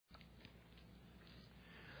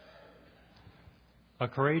A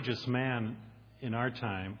courageous man in our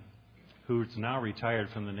time, who's now retired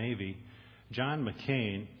from the Navy, John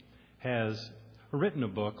McCain, has written a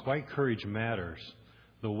book, Why Courage Matters,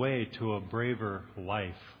 The Way to a Braver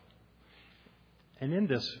Life. And in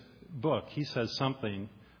this book, he says something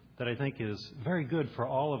that I think is very good for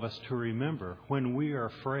all of us to remember when we are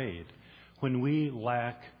afraid, when we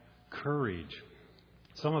lack courage.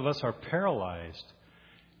 Some of us are paralyzed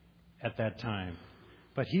at that time.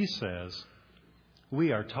 But he says,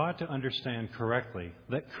 we are taught to understand correctly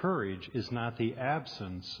that courage is not the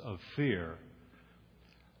absence of fear,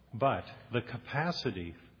 but the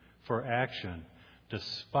capacity for action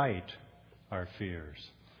despite our fears.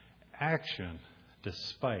 Action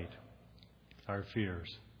despite our fears.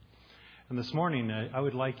 And this morning, I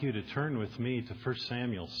would like you to turn with me to 1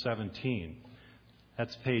 Samuel 17.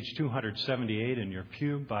 That's page 278 in your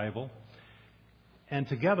pew Bible. And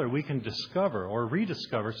together we can discover or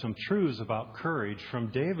rediscover some truths about courage from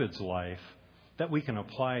David's life that we can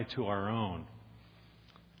apply to our own.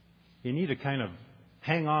 You need to kind of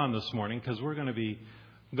hang on this morning because we're going to be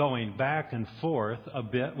going back and forth a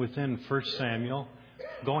bit within 1 Samuel,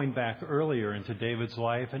 going back earlier into David's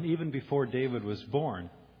life and even before David was born,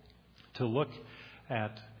 to look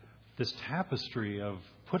at this tapestry of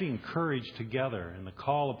putting courage together and the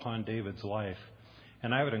call upon David's life.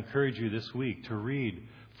 And I would encourage you this week to read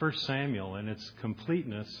 1 Samuel in its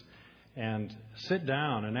completeness and sit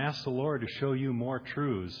down and ask the Lord to show you more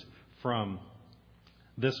truths from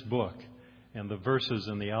this book and the verses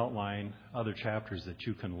in the outline, other chapters that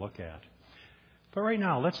you can look at. But right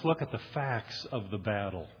now, let's look at the facts of the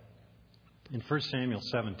battle. In 1 Samuel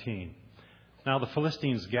 17, now the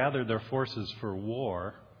Philistines gathered their forces for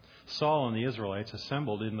war. Saul and the Israelites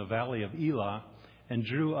assembled in the valley of Elah and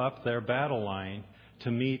drew up their battle line to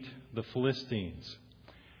meet the Philistines.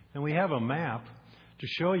 And we have a map to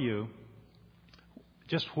show you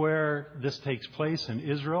just where this takes place in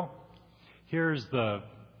Israel. Here's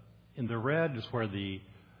in the red is where the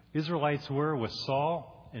Israelites were with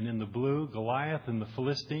Saul, and in the blue, Goliath and the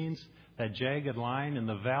Philistines, that jagged line in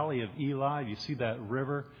the valley of Elah. You see that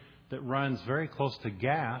river that runs very close to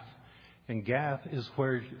Gath, and Gath is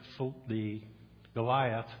where the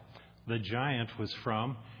Goliath, the giant, was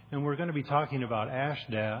from. And we're going to be talking about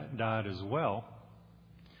Ashdod as well.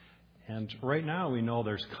 And right now we know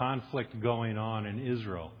there's conflict going on in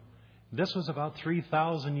Israel. This was about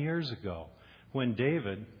 3,000 years ago when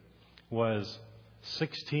David was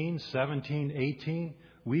 16, 17, 18.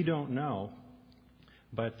 We don't know.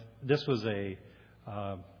 But this was a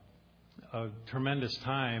tremendous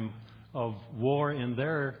time of war in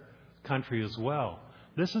their country as well.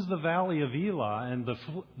 This is the valley of Elah, and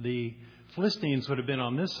the Philistines would have been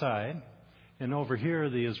on this side, and over here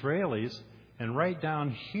the Israelis, and right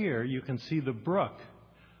down here you can see the brook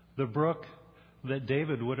that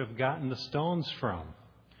David would have gotten the stones from.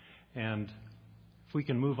 And if we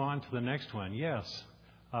can move on to the next one, yes,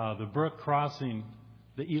 the brook crossing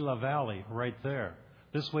the Elah Valley right there.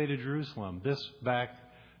 This way to Jerusalem, this back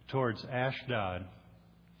towards Ashdod.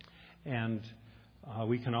 And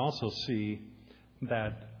we can also see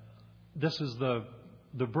that this is the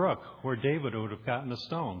brook where David would have gotten the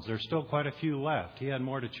stones. There's still quite a few left. He had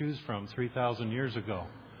more to choose from 3,000 years ago.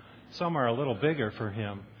 Some are a little bigger for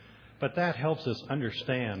him, but that helps us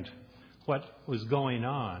understand what was going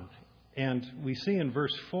on. And we see in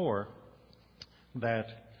verse 4 that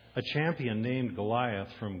a champion named Goliath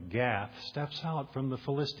from Gath steps out from the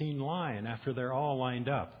Philistine line after they're all lined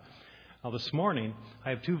up. Now this morning, I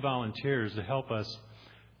have two volunteers to help us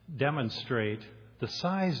demonstrate the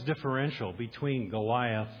size differential between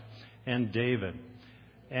Goliath and David.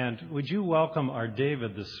 And would you welcome our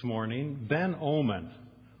David this morning, Ben Oman.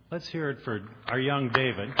 Let's hear it for our young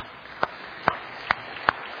David.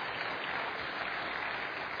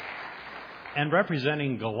 And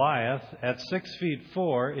representing Goliath at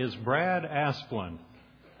 6'4" is Brad Asplin.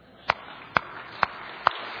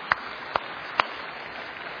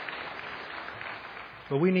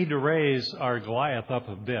 But we need to raise our Goliath up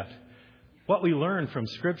a bit. What we learn from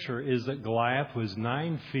Scripture is that Goliath was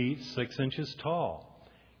 9 feet 6 inches tall.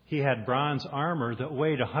 He had bronze armor that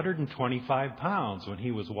weighed 125 pounds when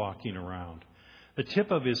he was walking around. The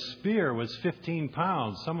tip of his spear was 15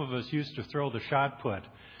 pounds. Some of us used to throw the shot put.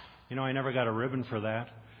 You know, I never got a ribbon for that.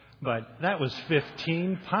 But that was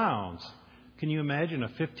 15 pounds. Can you imagine a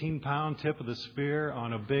 15-pound tip of the spear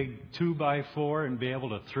on a big 2x4 and be able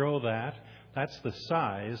to throw that? That's the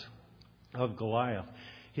size of Goliath.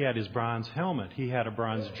 He had his bronze helmet. He had a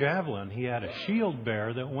bronze javelin. He had a shield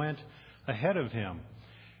bearer that went ahead of him.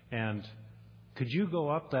 And could you go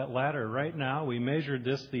up that ladder right now? We measured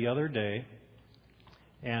this the other day.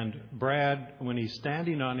 And Brad, when he's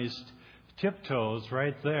standing on his tiptoes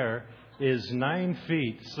right there, is 9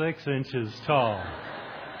 feet 6 inches tall.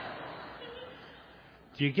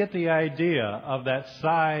 Do you get the idea of that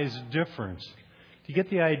size difference? Do you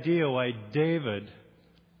get the idea why David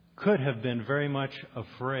could have been very much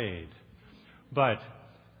afraid? But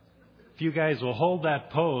if you guys will hold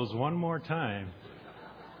that pose one more time,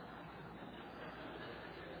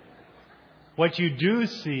 what you do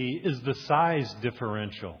see is the size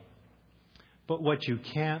differential. But what you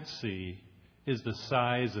can't see is the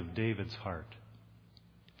size of David's heart.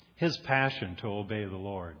 His passion to obey the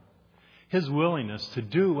Lord. His willingness to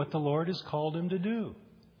do what the Lord has called him to do.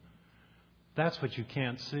 That's what you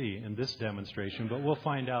can't see in this demonstration, but we'll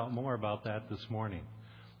find out more about that this morning.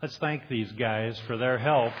 Let's thank these guys for their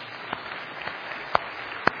help.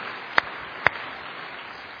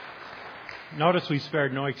 Notice we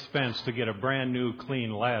spared no expense to get a brand new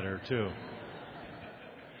clean ladder, too.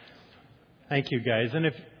 Thank you, guys.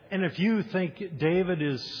 And if you think David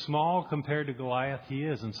is small compared to Goliath, he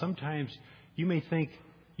is. And sometimes you may think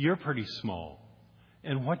you're pretty small.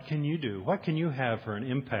 And what can you do? What can you have for an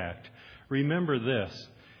impact? Remember this.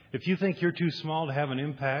 If you think you're too small to have an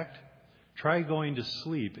impact, try going to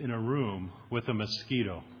sleep in a room with a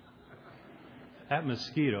mosquito. That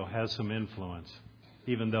mosquito has some influence,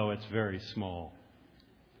 even though it's very small.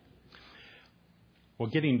 Well,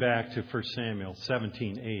 getting back to 1 Samuel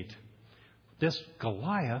 17:8, this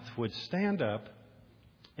Goliath would stand up,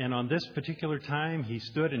 and on this particular time he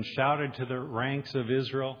stood and shouted to the ranks of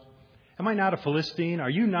Israel, "Am I not a Philistine? Are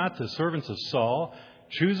you not the servants of Saul?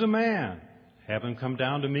 Choose a man. Have him come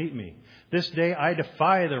down to meet me. This day I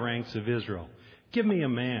defy the ranks of Israel. Give me a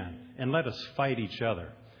man, and let us fight each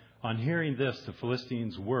other." On hearing this, the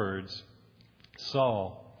Philistines' words,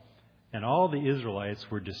 Saul and all the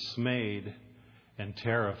Israelites were dismayed and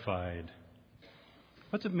terrified.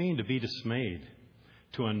 What's it mean to be dismayed?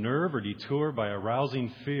 To unnerve or detour by arousing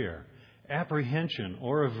fear, apprehension,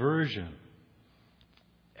 or aversion.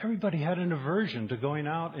 Everybody had an aversion to going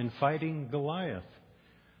out and fighting Goliath.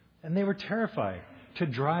 And they were terrified. To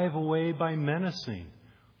drive away by menacing.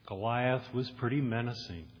 Goliath was pretty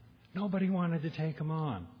menacing. Nobody wanted to take him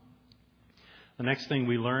on. The next thing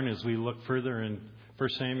we learn as we look further in 1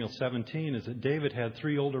 Samuel 17 is that David had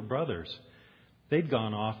 3 older brothers. They'd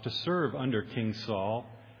gone off to serve under King Saul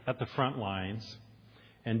at the front lines.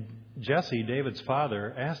 And Jesse, David's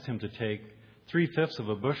father, asked him to take 3/5 of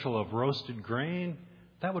a bushel of roasted grain.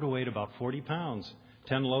 That would have weighed about 40 pounds.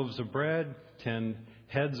 10 loaves of bread, 10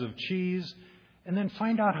 heads of cheese, and then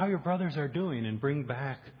find out how your brothers are doing and bring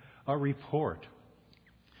back a report.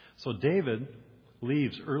 So David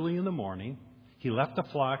leaves early in the morning. He left the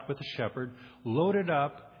flock with the shepherd, loaded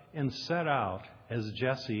up, and set out as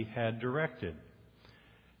Jesse had directed.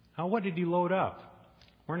 Now, what did he load up?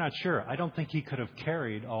 We're not sure. I don't think he could have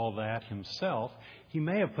carried all that himself. He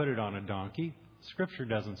may have put it on a donkey. Scripture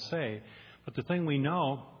doesn't say. But the thing we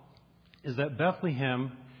know is that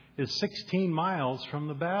Bethlehem is 16 miles from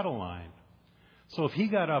the battle line. So if he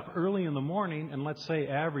got up early in the morning and, let's say,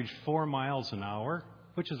 averaged 4 miles an hour,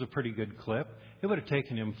 which is a pretty good clip, it would have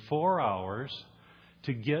taken him 4 hours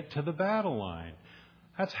to get to the battle line.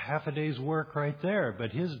 That's half a day's work right there,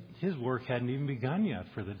 but his work hadn't even begun yet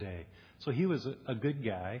for the day. So he was a good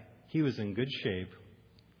guy. He was in good shape.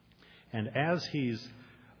 And as he's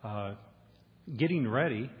getting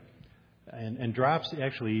ready and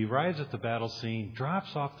he arrives at the battle scene,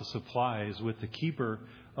 drops off the supplies with the keeper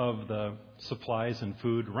of the supplies and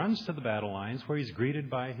food, runs to the battle lines where he's greeted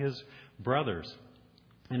by his brothers.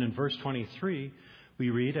 And in verse 23, we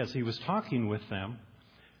read, as he was talking with them,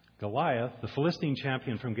 Goliath, the Philistine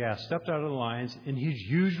champion from Gath, stepped out of the lines in his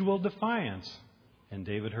usual defiance, and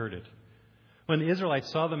David heard it. When the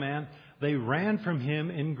Israelites saw the man, they ran from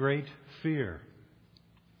him in great fear.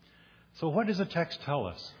 So what does the text tell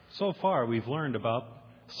us? So far, we've learned about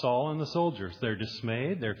Saul and the soldiers. They're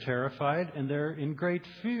dismayed, they're terrified, and they're in great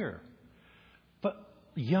fear. But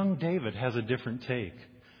young David has a different take.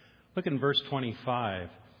 Look in verse 25.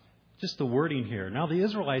 Just the wording here. Now the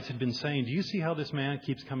Israelites had been saying, do you see how this man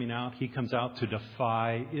keeps coming out? He comes out to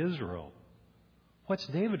defy Israel. What's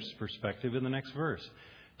David's perspective in the next verse?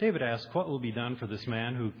 David asks, what will be done for the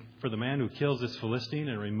man who kills this Philistine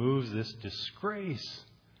and removes this disgrace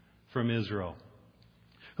from Israel?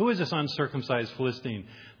 Who is this uncircumcised Philistine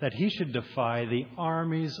that he should defy the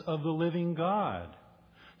armies of the living God?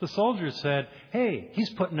 The soldiers said, hey, he's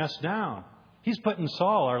putting us down. He's putting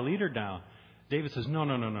Saul, our leader, down. David says,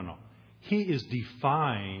 no. He is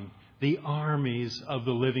defying the armies of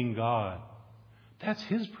the living God. That's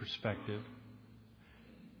his perspective.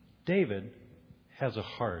 David has a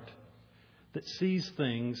heart that sees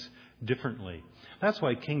things differently. That's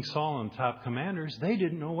why King Saul and top commanders, they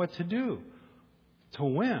didn't know what to do to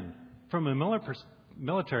win. From a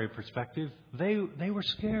military perspective, they were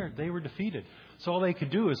scared. They were defeated. So all they could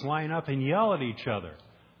do is line up and yell at each other.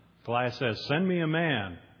 Goliath says, "Send me a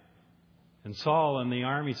man." And Saul and the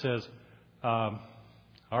army says, "All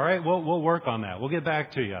right, we'll work on that. We'll get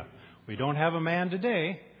back to you. We don't have a man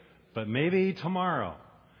today, but maybe tomorrow."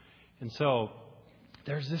 And so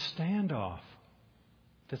there's this standoff,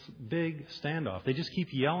 this big standoff. They just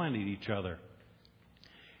keep yelling at each other.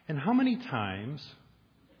 And how many times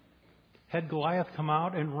had Goliath come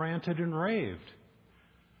out and ranted and raved?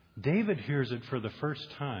 David hears it for the first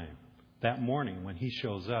time that morning when he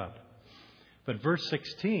shows up. But verse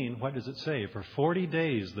 16, what does it say? For 40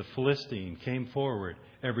 days the Philistine came forward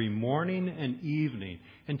every morning and evening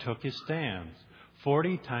and took his stands.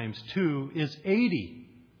 40 times 2 is 80.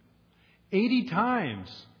 80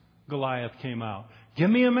 times Goliath came out. "Give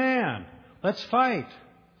me a man. Let's fight.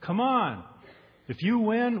 Come on. If you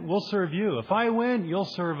win, we'll serve you. If I win, you'll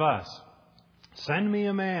serve us. Send me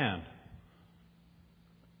a man."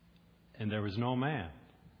 And there was no man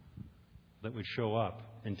that would show up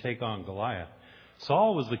and take on Goliath.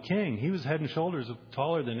 Saul was the king. He was head and shoulders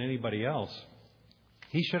taller than anybody else.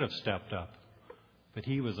 He should have stepped up, but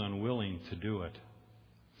he was unwilling to do it.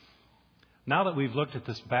 Now that we've looked at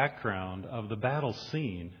this background of the battle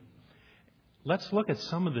scene, let's look at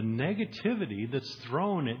some of the negativity that's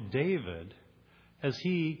thrown at David as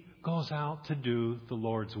he goes out to do the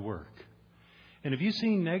Lord's work. And if you've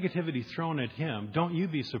seen negativity thrown at him, don't you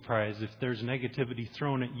be surprised if there's negativity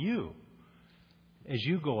thrown at you as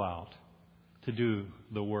you go out to do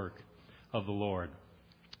the work of the Lord.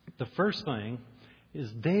 The first thing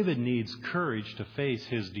is David needs courage to face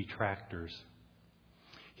his detractors.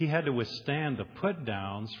 He had to withstand the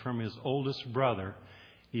put-downs from his oldest brother,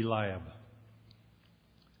 Eliab.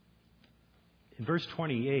 In verse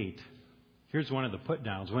 28, here's one of the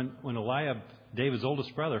put-downs. When Eliab, David's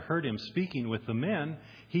oldest brother, heard him speaking with the men,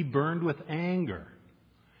 he burned with anger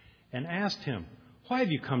and asked him, "Why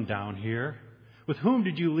have you come down here? With whom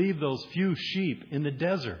did you leave those few sheep in the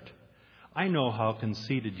desert? I know how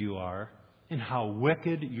conceited you are and how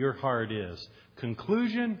wicked your heart is."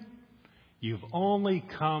 Conclusion, you've only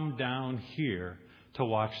come down here to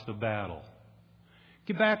watch the battle.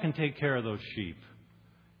 Get back and take care of those sheep.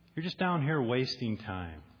 You're just down here wasting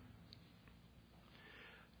time.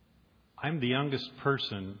 I'm the youngest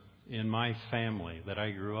person in my family that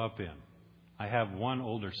I grew up in. I have one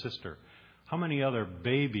older sister. How many other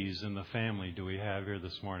babies in the family do we have here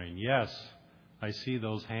this morning? Yes, I see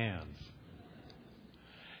those hands.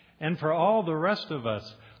 And for all the rest of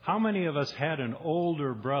us, how many of us had an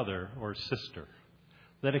older brother or sister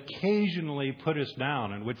that occasionally put us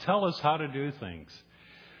down and would tell us how to do things?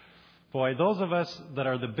 Boy, those of us that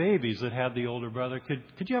are the babies that had the older brother,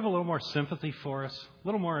 could you have a little more sympathy for us? A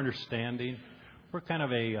little more understanding? We're kind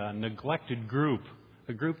of a neglected group,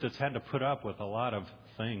 a group that's had to put up with a lot of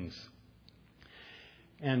things.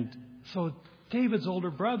 And so David's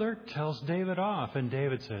older brother tells David off, and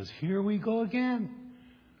David says, "Here we go again.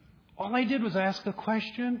 All I did was ask a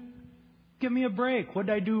question. Give me a break. What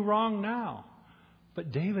did I do wrong now?"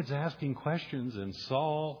 But David's asking questions, and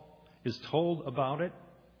Saul is told about it.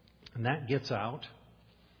 And that gets out.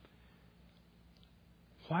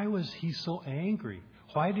 Why was he so angry?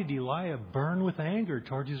 Why did Eliab burn with anger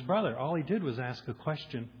towards his brother? All he did was ask a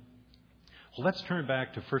question. Well, let's turn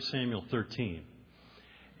back to 1 Samuel 13.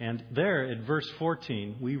 And there at verse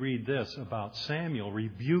 14, we read this about Samuel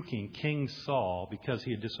rebuking King Saul because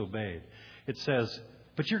he had disobeyed. It says,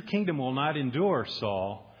 "But your kingdom will not endure,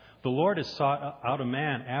 Saul. The Lord has sought out a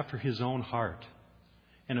man after his own heart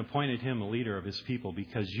and appointed him a leader of his people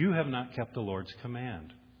because you have not kept the Lord's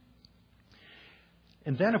command."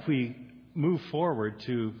 And then if we move forward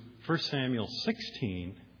to 1 Samuel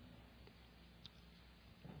 16,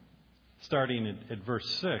 starting at verse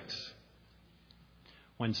 6,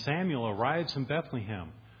 when Samuel arrives in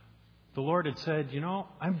Bethlehem, the Lord had said,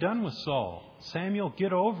 "I'm done with Saul. Samuel,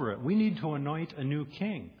 get over it. We need to anoint a new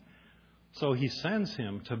king." So he sends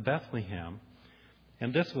him to Bethlehem.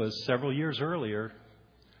 And this was several years earlier,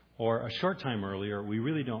 or a short time earlier. We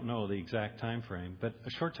really don't know the exact time frame, but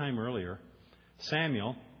a short time earlier,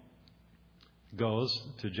 Samuel goes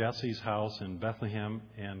to Jesse's house in Bethlehem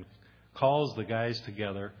and calls the guys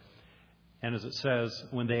together. And as it says,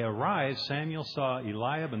 when they arrived, Samuel saw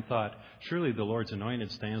Eliab and thought, "Surely the Lord's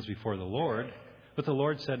anointed stands before the Lord." But the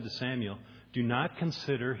Lord said to Samuel, "Do not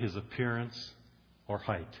consider his appearance or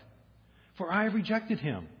height, for I have rejected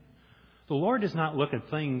him. The Lord does not look at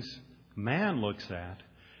things man looks at,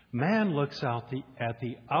 Man looks at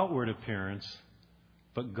the outward appearance,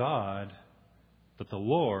 but the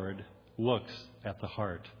Lord looks at the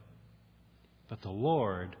heart. But the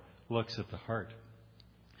Lord looks at the heart.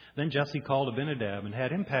 Then Jesse called Abinadab and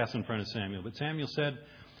had him pass in front of Samuel. But Samuel said,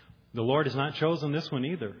 "The Lord has not chosen this one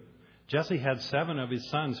either." Jesse had 7 of his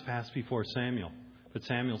sons pass before Samuel. But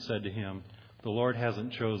Samuel said to him, "The Lord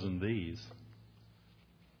hasn't chosen these."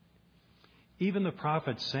 Even the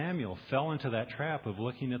prophet Samuel fell into that trap of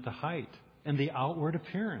looking at the height and the outward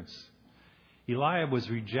appearance. Eliab was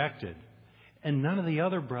rejected, and none of the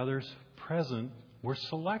other brothers present were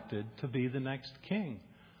selected to be the next king.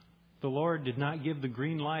 The Lord did not give the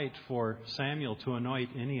green light for Samuel to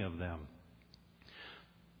anoint any of them.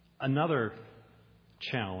 Another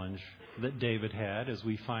challenge that David had, as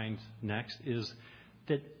we find next, is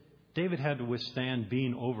that David had to withstand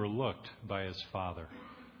being overlooked by his father.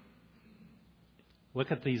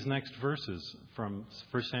 Look at these next verses from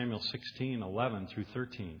 1 Samuel 16:11 through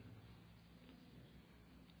 13.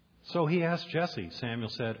 So he asked Jesse. Samuel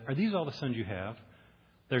said, "Are these all the sons you have?"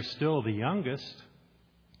 "They're still the youngest,"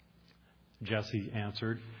 Jesse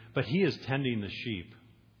answered, "but he is tending the sheep."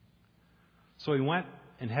 So he went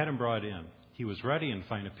and had him brought in. He was ruddy and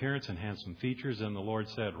fine appearance and handsome features, and the Lord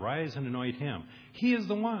said, "Rise and anoint him. He is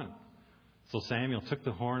the one." So Samuel took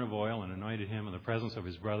the horn of oil and anointed him in the presence of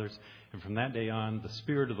his brothers, and from that day on, the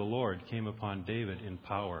Spirit of the Lord came upon David in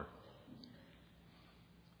power.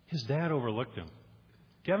 His dad overlooked him. "Do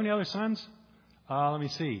you have any other sons?" Let me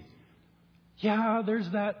see. "Yeah, there's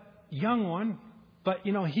that young one, but,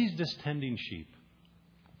 he's just tending sheep."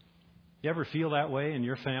 You ever feel that way in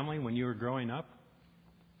your family when you were growing up?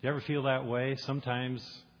 You ever feel that way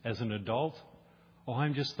sometimes as an adult? "Oh,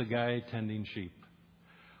 I'm just the guy tending sheep.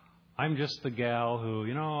 I'm just the gal who,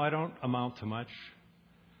 I don't amount to much.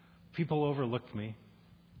 People overlook me."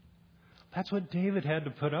 That's what David had to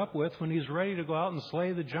put up with when he's ready to go out and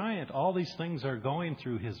slay the giant. All these things are going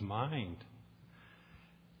through his mind.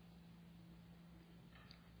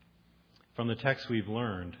 From the text we've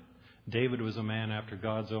learned, David was a man after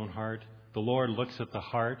God's own heart. The Lord looks at the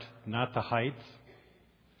heart, not the height.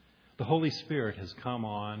 The Holy Spirit has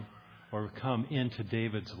come into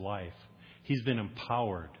David's life. He's been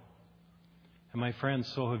empowered. And my friends,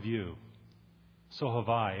 so have you. So have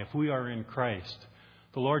I. If we are in Christ,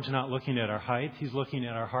 the Lord's not looking at our height. He's looking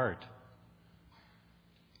at our heart.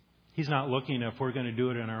 He's not looking if we're going to do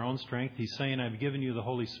it in our own strength. He's saying, "I've given you the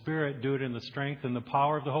Holy Spirit. Do it in the strength and the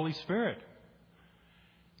power of the Holy Spirit."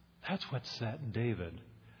 That's what set David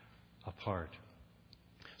apart.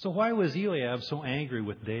 So why was Eliab so angry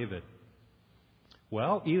with David?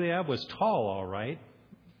 Well, Eliab was tall, all right,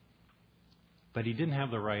 but he didn't have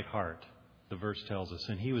the right heart, the verse tells us,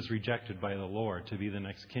 and he was rejected by the Lord to be the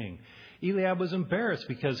next king. Eliab was embarrassed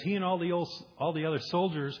because he and all the other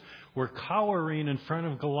soldiers were cowering in front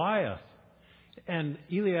of Goliath. And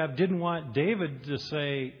Eliab didn't want David to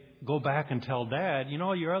say, "Go back and tell Dad,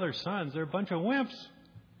 your other sons, they're a bunch of wimps."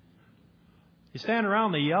 You stand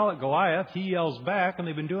around, they yell at Goliath, he yells back, and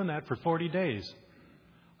they've been doing that for 40 days.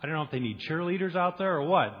 I don't know if they need cheerleaders out there or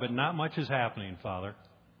what, but not much is happening, Father.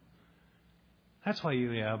 That's why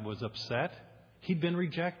Eliab was upset. He'd been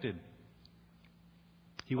rejected.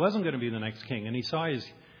 He wasn't going to be the next king. And he saw his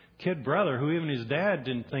kid brother, who even his dad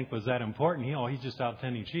didn't think was that important. He's just out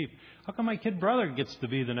tending sheep. How come my kid brother gets to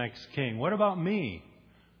be the next king? What about me?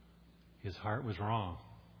 His heart was wrong.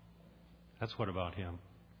 That's what about him.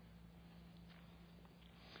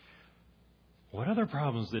 What other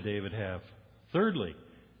problems did David have? Thirdly,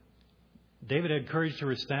 David had courage to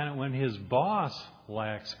withstand it when his boss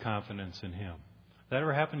lacks confidence in him. That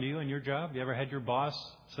ever happened to you in your job? You ever had your boss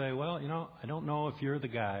say, "Well, I don't know if you're the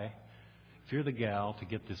guy, if you're the gal to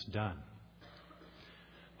get this done."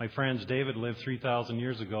 My friends, David lived 3,000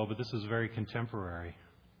 years ago, but this is very contemporary.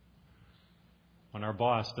 When our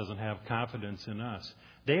boss doesn't have confidence in us.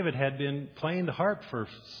 David had been playing the harp for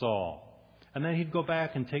Saul. And then he'd go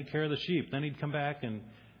back and take care of the sheep. Then he'd come back and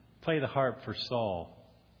play the harp for Saul.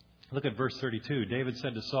 Look at verse 32. David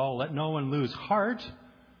said to Saul, "Let no one lose heart."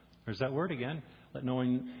 There's that word again. "Let no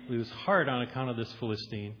one lose heart on account of this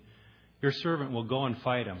Philistine. Your servant will go and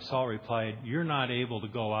fight him." Saul replied, "You're not able to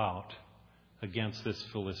go out against this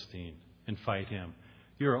Philistine and fight him.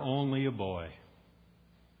 You're only a boy.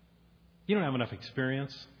 You don't have enough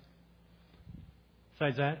experience.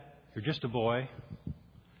 Besides that, you're just a boy.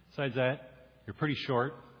 Besides that, you're pretty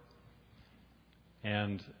short.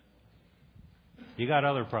 And you got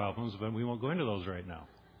other problems, but we won't go into those right now."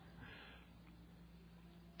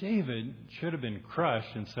 David should have been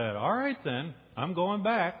crushed and said, "All right then, I'm going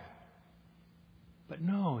back." But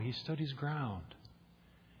no, he stood his ground.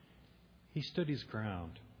 He stood his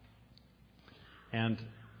ground. And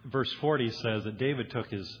verse 40 says that David took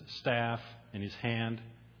his staff in his hand.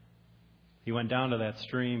 He went down to that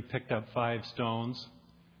stream, picked up 5 stones,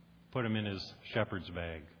 put them in his shepherd's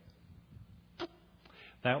bag.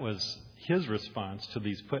 That was his response to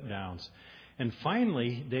these put-downs. And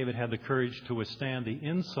finally, David had the courage to withstand the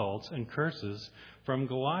insults and curses from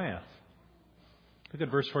Goliath. Look at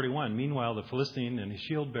verse 41. Meanwhile, the Philistine and his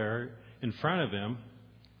shield bearer in front of him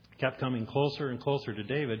kept coming closer and closer to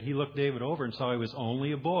David. He looked David over and saw he was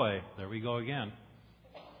only a boy. There we go again.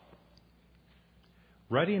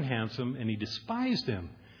 Ruddy and handsome, and he despised him.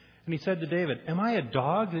 And he said to David, "Am I a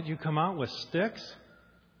dog that you come out with sticks?"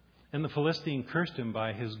 And the Philistine cursed him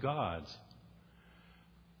by his gods.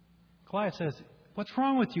 Goliath says, "What's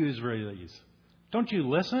wrong with you Israelis? Don't you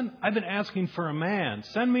listen? I've been asking for a man.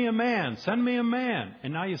 Send me a man. Send me a man.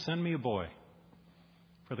 And now you send me a boy."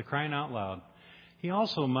 For the crying out loud, he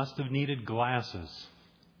also must have needed glasses.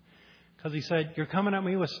 Because he said, "You're coming at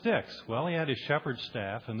me with sticks." Well, he had his shepherd's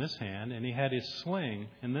staff in this hand, and he had his sling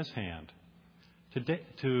in this hand.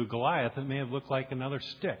 To Goliath, it may have looked like another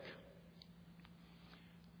stick.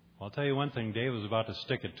 Well, I'll tell you one thing, Dave was about to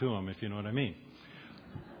stick it to him, if you know what I mean.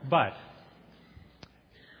 But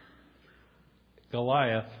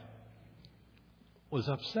Goliath was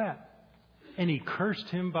upset, and he cursed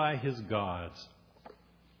him by his gods.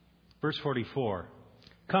 Verse 44,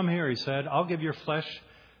 "Come here," he said, "I'll give your flesh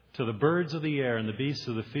to the birds of the air and the beasts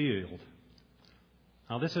of the field."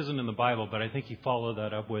 Now, this isn't in the Bible, but I think he followed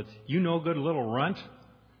that up with, "You no good little runt.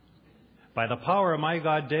 By the power of my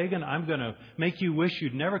God Dagon, I'm going to make you wish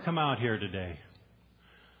you'd never come out here today."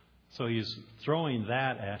 So he's throwing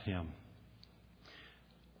that at him.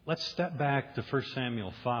 Let's step back to 1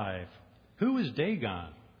 Samuel 5. Who is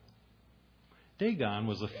Dagon? Dagon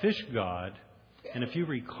was a fish god, and if you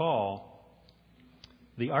recall,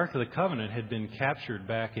 the Ark of the Covenant had been captured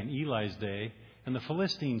back in Eli's day, and the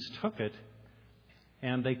Philistines took it,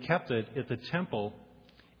 and they kept it at the temple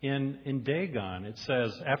in Dagon. It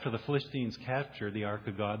says, after the Philistines captured the Ark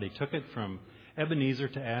of God, they took it from Ebenezer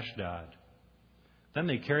to Ashdod. Then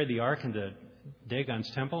they carried the Ark into Dagon's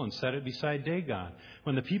temple and set it beside Dagon.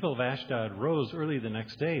 When the people of Ashdod rose early the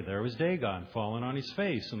next day, there was Dagon fallen on his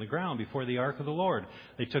face in the ground before the Ark of the Lord.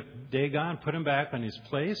 They took Dagon, put him back on his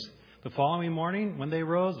place. The following morning, when they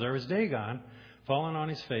rose, there was Dagon fallen on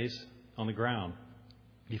his face on the ground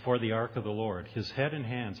before the Ark of the Lord. His head and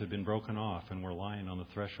hands had been broken off and were lying on the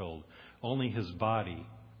threshold. Only his body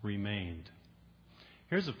remained.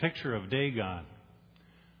 Here's a picture of Dagon,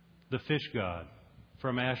 the fish god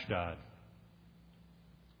from Ashdod.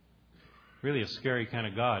 Really a scary kind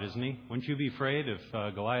of god, isn't he? Wouldn't you be afraid if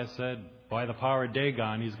Goliath said, "By the power of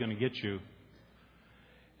Dagon, he's going to get you"?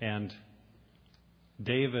 And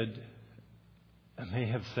David may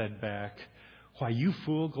have said back, "Why, you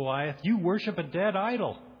fool, Goliath, you worship a dead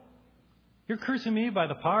idol. You're cursing me by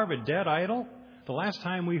the power of a dead idol?" The last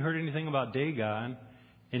time we heard anything about Dagon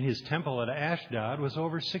in his temple at Ashdod was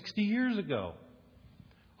over 60 years ago.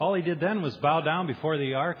 All he did then was bow down before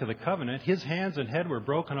the Ark of the Covenant. His hands and head were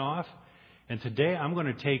broken off. And today I'm going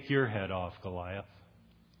to take your head off, Goliath.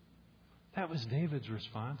 That was David's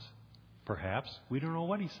response. Perhaps. We don't know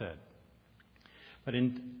what he said. But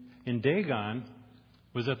in Dagon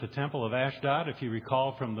was at the temple of Ashdod, if you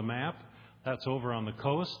recall from the map. That's over on the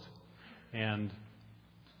coast. And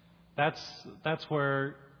that's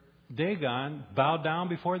where Dagon bowed down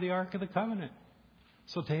before the Ark of the Covenant.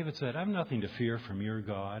 So David said, "I have nothing to fear from your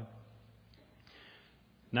God."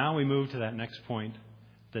 Now we move to that next point,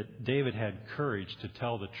 that David had courage to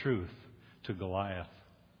tell the truth to Goliath.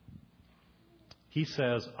 He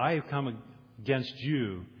says, "I have come against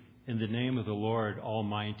you in the name of the Lord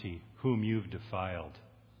Almighty, whom you've defiled."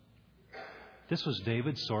 This was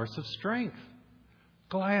David's source of strength.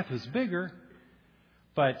 Goliath was bigger,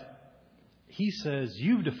 but he says,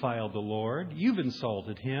 "You've defiled the Lord. You've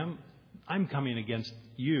insulted him. I'm coming against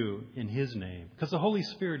you in his name, because the Holy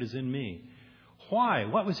Spirit is in me." Why?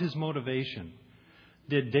 What was his motivation?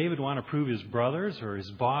 Did David want to prove his brothers or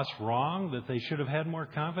his boss wrong, that they should have had more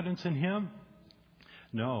confidence in him?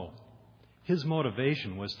 No. His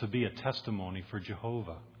motivation was to be a testimony for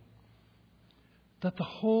Jehovah. That the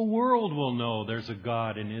whole world will know there's a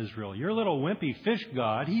God in Israel. Your little wimpy fish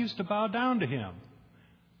god, he used to bow down to him.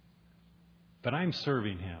 But I'm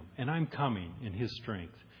serving him, and I'm coming in his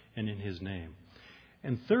strength and in his name.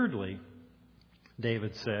 And thirdly,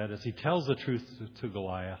 David said, as he tells the truth to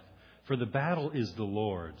Goliath, "For the battle is the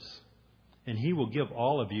Lord's, and he will give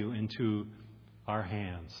all of you into our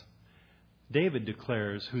hands." David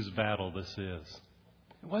declares whose battle this is.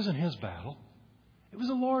 It wasn't his battle. It was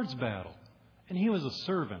the Lord's battle. And he was a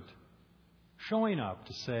servant, showing up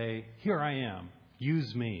to say, "Here I am.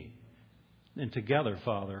 Use me. And together,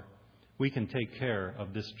 Father, we can take care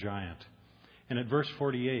of this giant. And at verse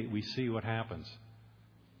 48, we see what happens.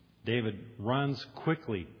 David runs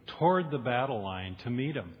quickly toward the battle line to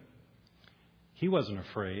meet him. He wasn't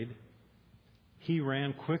afraid. He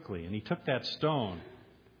ran quickly, and he took that stone,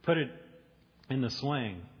 put it in the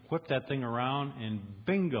sling, whipped that thing around, and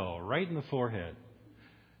bingo, right in the forehead.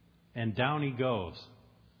 And down he goes.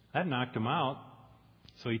 That knocked him out.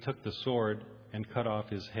 So he took the sword and cut off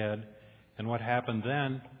his head. And what happened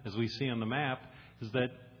then, as we see on the map, is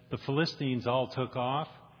that the Philistines all took off,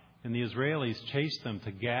 and the Israelis chased them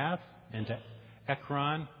to Gath and to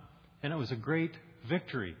Ekron, and it was a great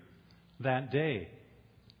victory that day.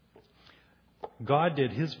 God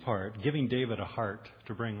did his part, giving David a heart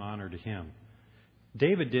to bring honor to him.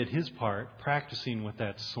 David did his part, practicing with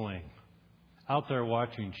that sling, out there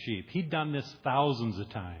watching sheep. He'd done this thousands of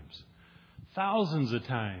times. Thousands of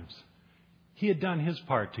times. He had done his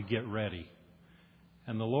part to get ready.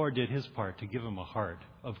 And the Lord did his part to give him a heart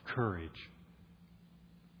of courage.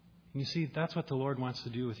 And you see, that's what the Lord wants to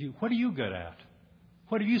do with you. What are you good at?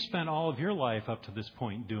 What have you spent all of your life up to this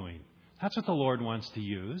point doing? That's what the Lord wants to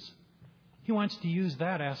use. He wants to use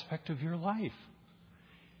that aspect of your life.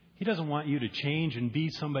 He doesn't want you to change and be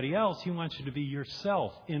somebody else. He wants you to be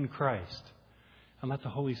yourself in Christ. And let the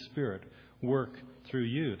Holy Spirit work through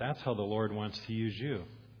you. That's how the Lord wants to use you.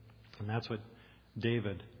 And that's what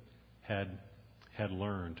David had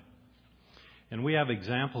learned. And we have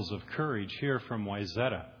examples of courage here from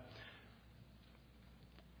Wayzata.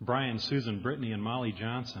 Brian, Susan, Brittany, and Molly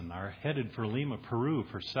Johnson are headed for Lima, Peru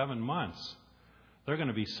for 7 months. They're going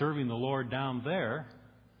to be serving the Lord down there,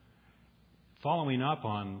 following up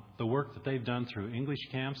on the work that they've done through English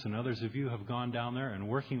camps, and others of you have gone down there and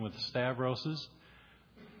working with the Stavroses.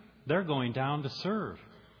 They're going down to serve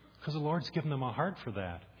because the Lord's given them a heart for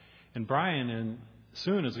that. And Brian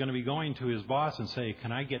soon is going to be going to his boss and say,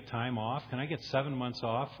 can I get time off? Can I get 7 months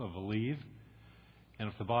off of a leave? And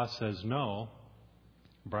if the boss says no,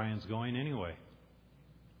 Brian's going anyway.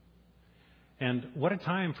 And what a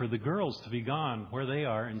time for the girls to be gone where they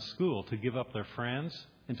are in school, to give up their friends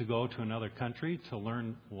and to go to another country to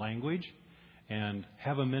learn language and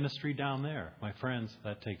have a ministry down there. My friends,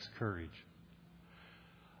 that takes courage.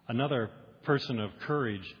 Another person of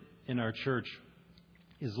courage in our church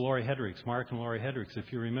is Lori Hedricks, Mark and Lori Hedricks.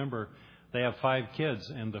 If you remember, they have 5 kids,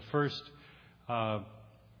 and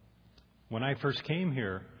when I first came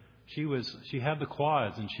here, she had the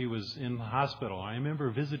quads and she was in the hospital. I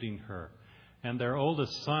remember visiting her, and their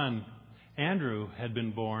oldest son, Andrew, had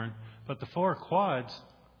been born, but the 4 quads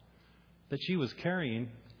that she was carrying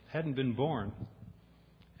hadn't been born,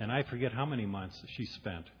 and I forget how many months she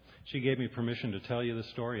spent. She gave me permission to tell you the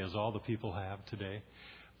story, as all the people have today,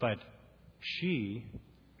 but she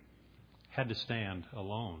had to stand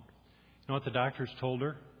alone. You know what the doctors told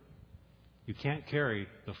her? You can't carry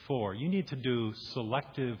the 4. You need to do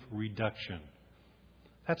selective reduction.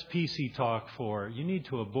 That's PC talk for you need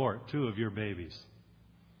to abort 2 of your babies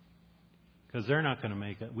because they're not going to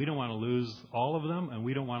make it. We don't want to lose all of them, and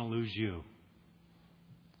we don't want to lose you.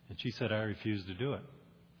 And she said, I refuse to do it.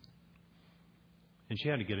 And she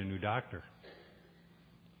had to get a new doctor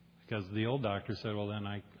because the old doctor said, well, then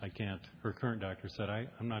I can't. Her current doctor said,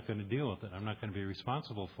 I'm not going to deal with it. I'm not going to be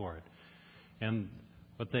responsible for it. And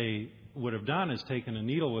what they would have done is taken a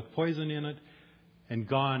needle with poison in it and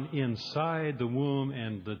gone inside the womb,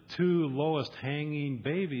 and the 2 lowest hanging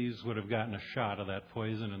babies would have gotten a shot of that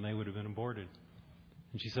poison, and they would have been aborted.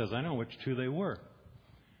 And she says, I know which 2 they were.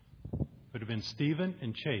 It would have been Stephen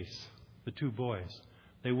and Chase, the 2 boys.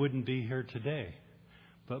 They wouldn't be here today.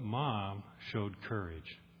 But Mom showed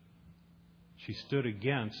courage. She stood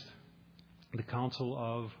against the counsel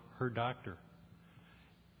of her doctor.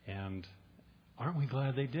 And aren't we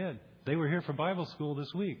glad they did? They were here for Bible school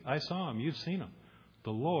this week. I saw them. You've seen them.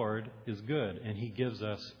 The Lord is good, and He gives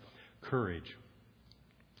us courage.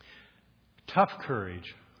 Tough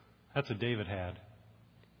courage. That's what David had.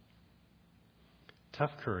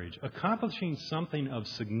 Tough courage. Accomplishing something of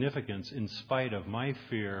significance in spite of my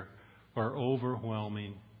fear or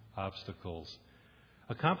overwhelming obstacles.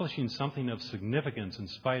 Accomplishing something of significance in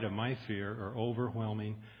spite of my fear or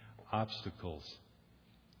overwhelming obstacles.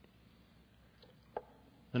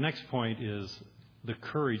 The next point is the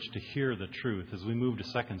courage to hear the truth as we move to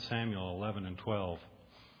 2 Samuel 11 and 12.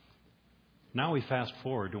 Now we fast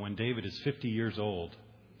forward to when David is 50 years old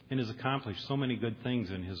and has accomplished so many good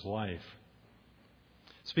things in his life.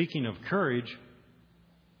 Speaking of courage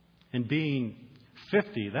and being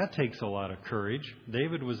 50, that takes a lot of courage.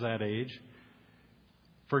 David was that age.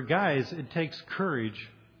 For guys, it takes courage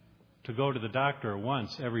to go to the doctor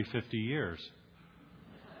once every 50 years.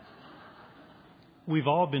 we've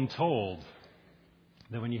all been told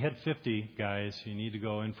that when you hit 50, guys, you need to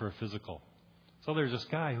go in for a physical. So there's this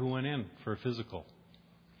guy who went in for a physical.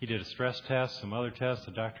 He did a stress test, some other tests.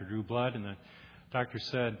 The doctor drew blood, and the doctor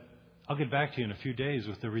said, I'll get back to you in a few days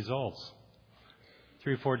with the results.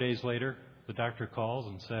 3 or 4 days later, the doctor calls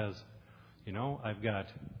and says, I've got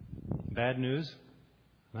bad news,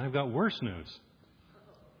 and I've got worse news.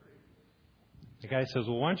 The guy says,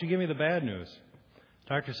 well, why don't you give me the bad news?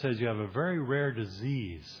 The doctor says, you have a very rare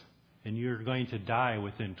disease, and you're going to die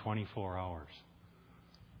within 24 hours.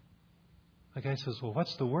 The guy says, well,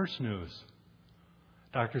 what's the worst news?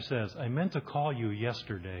 Doctor says, I meant to call you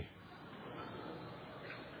yesterday.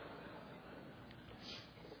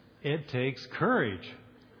 It takes courage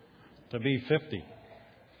to be 50.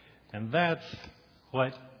 And that's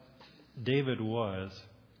what David was.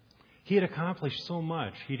 He had accomplished so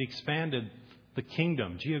much. He'd expanded the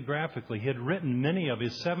kingdom geographically. He had written many of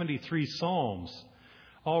his 73 Psalms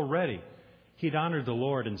already. He'd honored the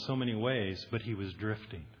Lord in so many ways, but he was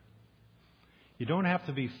drifting. You don't have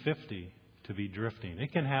to be 50 to be drifting.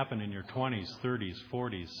 It can happen in your 20s, 30s,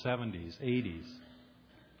 40s, 70s, 80s.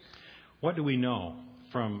 What do we know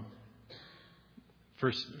from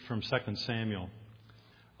 2 Samuel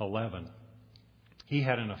 11? He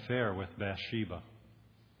had an affair with Bathsheba.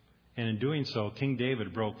 And in doing so, King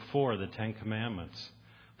David broke 4 of the 10 commandments.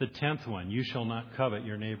 The 10th one, you shall not covet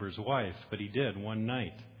your neighbor's wife. But he did one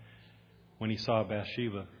night when he saw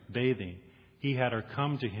Bathsheba bathing. He had her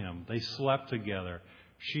come to him. They slept together.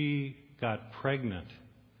 She got pregnant.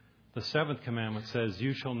 The 7th commandment says,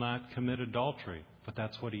 you shall not commit adultery. But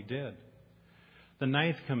that's what he did. The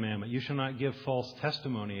 9th commandment, you shall not give false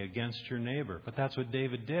testimony against your neighbor. But that's what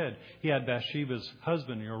David did. He had Bathsheba's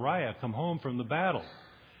husband, Uriah, come home from the battle.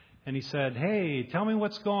 And he said, hey, tell me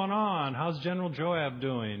what's going on. How's General Joab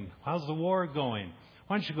doing? How's the war going?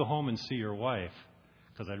 Why don't you go home and see your wife?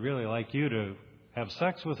 Because I'd really like you to have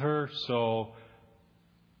sex with her so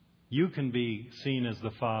you can be seen as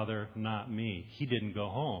the father, not me. He didn't go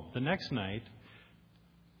home. The next night,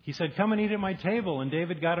 he said, come and eat at my table. And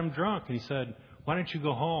David got him drunk. And he said, why don't you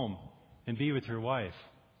go home and be with your wife?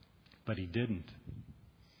 But he didn't.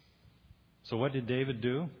 So what did David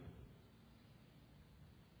do?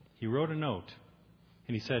 He wrote a note.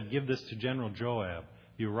 And he said, give this to General Joab.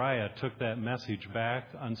 Uriah took that message back,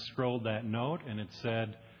 unscrolled that note, and it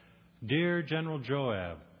said, Dear General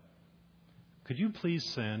Joab, could you please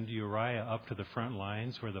send Uriah up to the front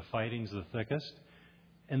lines where the fighting's the thickest?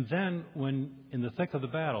 And then, when in the thick of the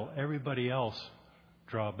battle, everybody else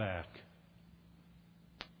draw back.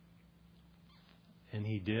 And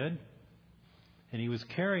he did. And he was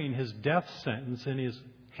carrying his death sentence in his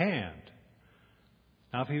hand.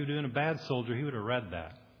 Now, if he would have been a bad soldier, he would have read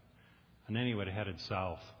that. And then he would have headed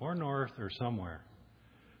south or north or somewhere.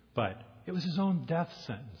 But it was his own death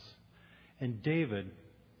sentence. And David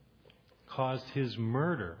caused his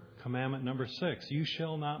murder. Commandment number 6, you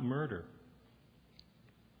shall not murder.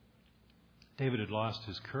 David had lost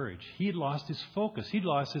his courage. He had lost his focus. He'd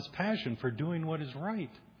lost his passion for doing what is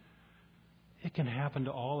right. It can happen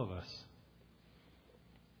to all of us.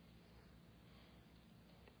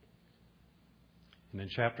 And in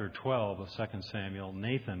chapter 12 of 2 Samuel,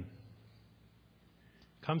 Nathan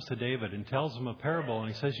comes to David and tells him a parable. And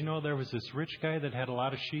he says, there was this rich guy that had a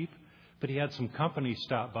lot of sheep, but he had some company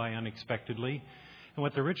stop by unexpectedly. And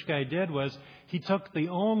what the rich guy did was he took the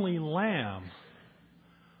only lamb,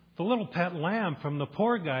 the little pet lamb from the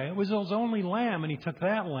poor guy. It was his only lamb, and he took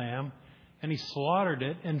that lamb and he slaughtered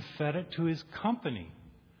it and fed it to his company.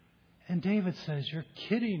 And David says, you're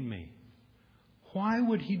kidding me. Why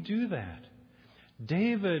would he do that?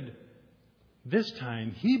 David, this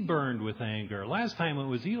time, he burned with anger. Last time it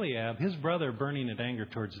was Eliab, his brother, burning in anger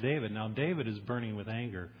towards David. Now David is burning with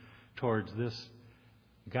anger towards this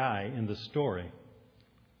guy in the story.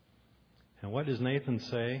 And what does Nathan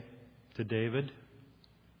say to David?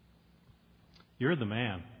 You're the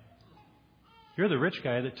man. You're the rich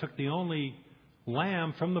guy that took the only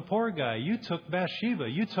lamb from the poor guy. You took Bathsheba.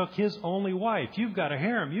 You took his only wife. You've got a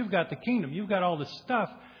harem. You've got the kingdom. You've got all this stuff.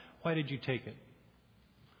 Why did you take it?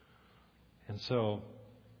 And so,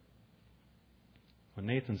 when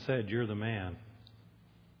Nathan said, you're the man,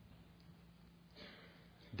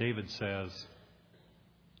 David says,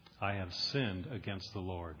 I have sinned against the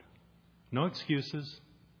Lord. No excuses,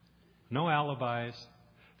 no alibis,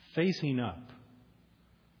 facing up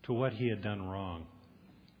to what he had done wrong.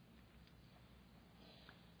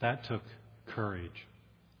 That took courage.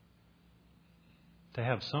 To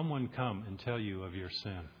have someone come and tell you of your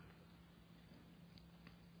sin.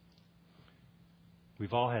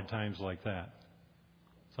 We've all had times like that.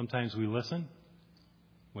 Sometimes we listen,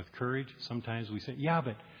 with courage. Sometimes we say, yeah,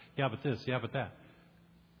 but this, yeah, but that.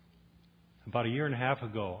 About a year and a half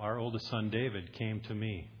ago, our oldest son, David, came to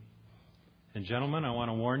me. And gentlemen, I want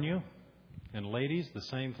to warn you, and ladies, the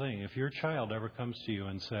same thing. If your child ever comes to you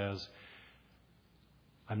and says,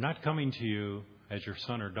 I'm not coming to you as your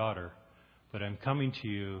son or daughter, but I'm coming to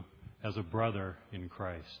you as a brother in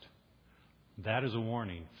Christ. That is a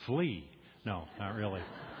warning. Flee. No, not really.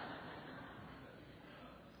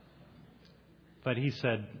 But he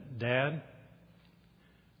said, Dad,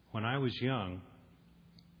 when I was young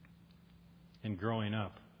and growing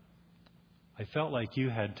up, I felt like you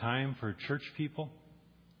had time for church people,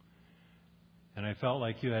 and I felt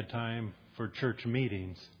like you had time for church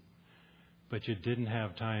meetings, but you didn't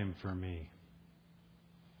have time for me.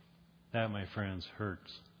 That, my friends,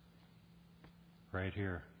 hurts. Right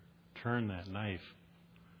here. Turn that knife.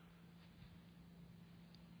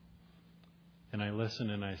 And I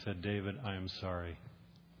listened and I said, David, I am sorry.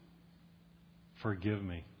 Forgive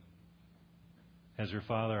me. As your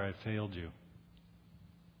father, I failed you.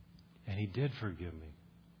 And he did forgive me.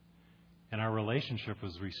 And our relationship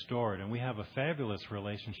was restored. And we have a fabulous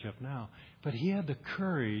relationship now. But he had the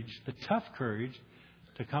courage, the tough courage,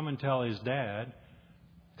 to come and tell his dad,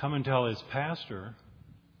 come and tell his pastor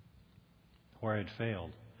where I'd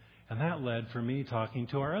failed. And that led for me talking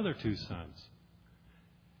to our other two sons.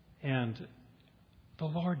 And the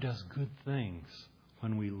Lord does good things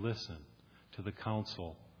when we listen to the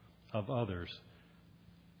counsel of others.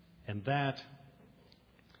 And that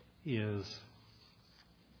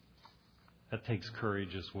takes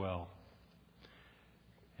courage as well.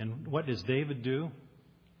 And what does David do?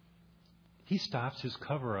 He stops his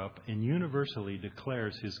cover-up and universally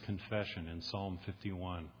declares his confession in Psalm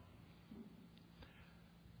 51.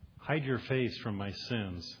 Hide your face from my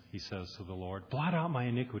sins, he says to the Lord. Blot out my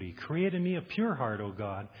iniquity. Create in me a pure heart, O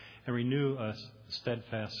God, and renew a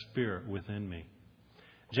steadfast spirit within me.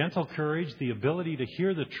 Gentle courage, the ability to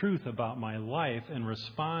hear the truth about my life and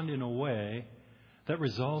respond in a way that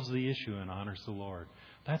resolves the issue and honors the Lord.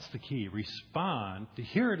 That's the key. Respond. To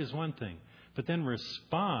hear it is one thing, but then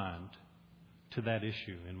respond to that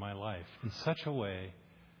issue in my life in such a way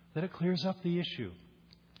that it clears up the issue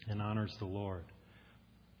and honors the Lord.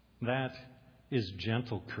 That is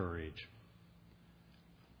gentle courage.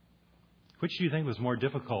 Which do you think was more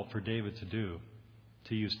difficult for David to do?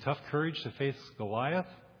 To use tough courage to face Goliath,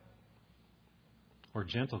 or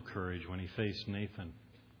gentle courage when he faced Nathan?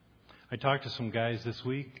 I talked to some guys this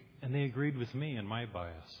week, and they agreed with me in my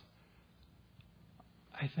bias.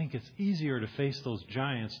 I think it's easier to face those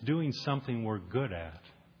giants doing something we're good at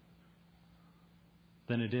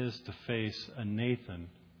than it is to face a Nathan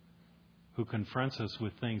who confronts us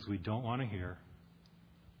with things we don't want to hear,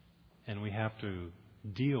 and we have to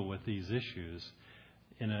deal with these issues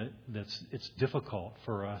it's difficult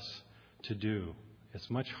for us to do. It's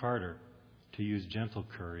much harder to use gentle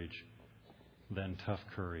courage than tough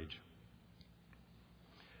courage.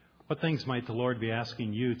 What things might the Lord be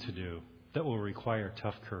asking you to do that will require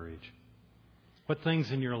tough courage? What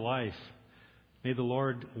things in your life may the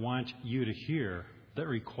Lord want you to hear that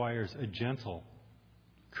requires a gentle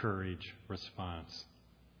courage response?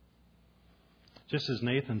 Just as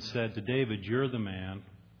Nathan said to David, you're the man.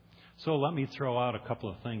 So let me throw out a couple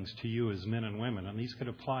of things to you as men and women, and these could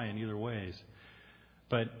apply in either ways.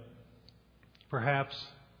 But perhaps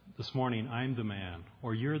this morning I'm the man,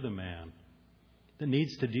 or you're the man, that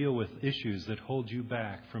needs to deal with issues that hold you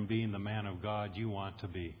back from being the man of God you want to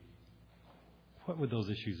be. What would those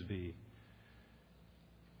issues be?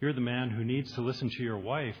 You're the man who needs to listen to your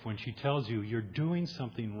wife when she tells you you're doing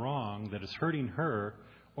something wrong that is hurting her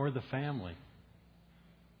or the family.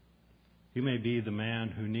 You may be the man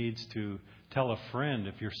who needs to tell a friend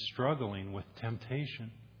if you're struggling with temptation.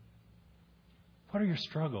 What are your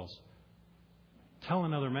struggles? Tell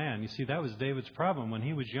another man. You see, that was David's problem. When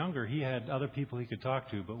he was younger, he had other people he could talk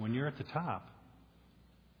to. But when you're at the top,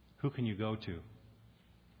 who can you go to?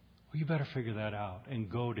 Well, you better figure that out and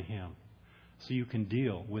go to him so you can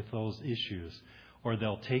deal with those issues, or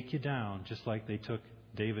they'll take you down just like they took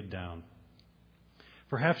David down.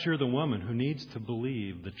 Perhaps you're the woman who needs to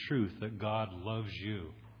believe the truth that God loves you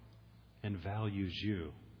and values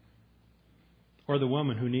you. Or the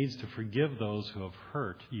woman who needs to forgive those who have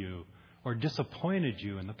hurt you or disappointed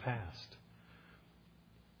you in the past.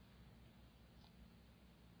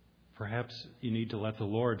 Perhaps you need to let the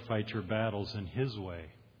Lord fight your battles in His way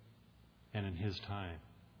and in His time.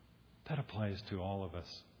 That applies to all of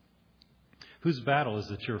us. Whose battle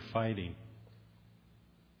is it you're fighting?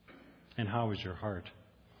 And how is your heart?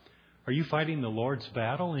 Are you fighting the Lord's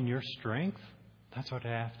battle in your strength? That's what I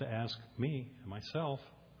have to ask me and myself.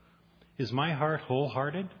 Is my heart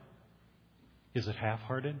wholehearted? Is it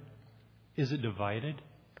half-hearted? Is it divided?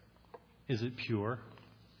 Is it pure?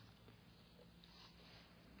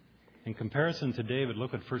 In comparison to David,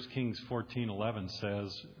 look what 1 Kings 14:11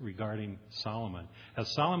 says regarding Solomon.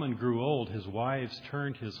 As Solomon grew old, his wives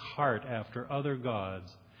turned his heart after other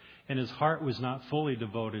gods, and his heart was not fully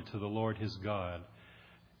devoted to the Lord his God,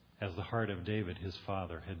 as the heart of David, his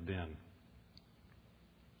father, had been.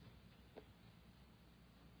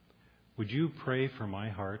 Would you pray for my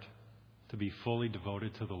heart to be fully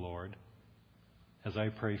devoted to the Lord as I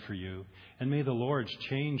pray for you? And may the Lord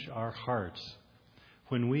change our hearts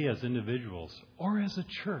when we as individuals or as a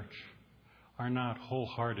church are not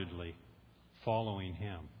wholeheartedly following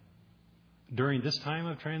Him. During this time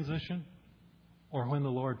of transition or when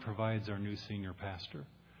the Lord provides our new senior pastor,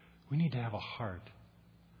 we need to have a heart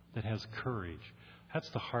that has courage.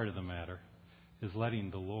 That's the heart of the matter, is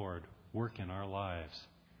letting the Lord work in our lives.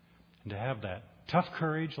 And to have that tough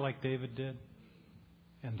courage like David did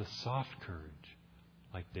and the soft courage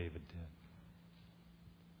like David did.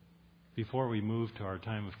 Before we move to our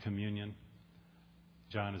time of communion,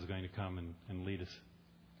 John is going to come and lead us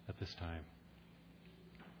at this time.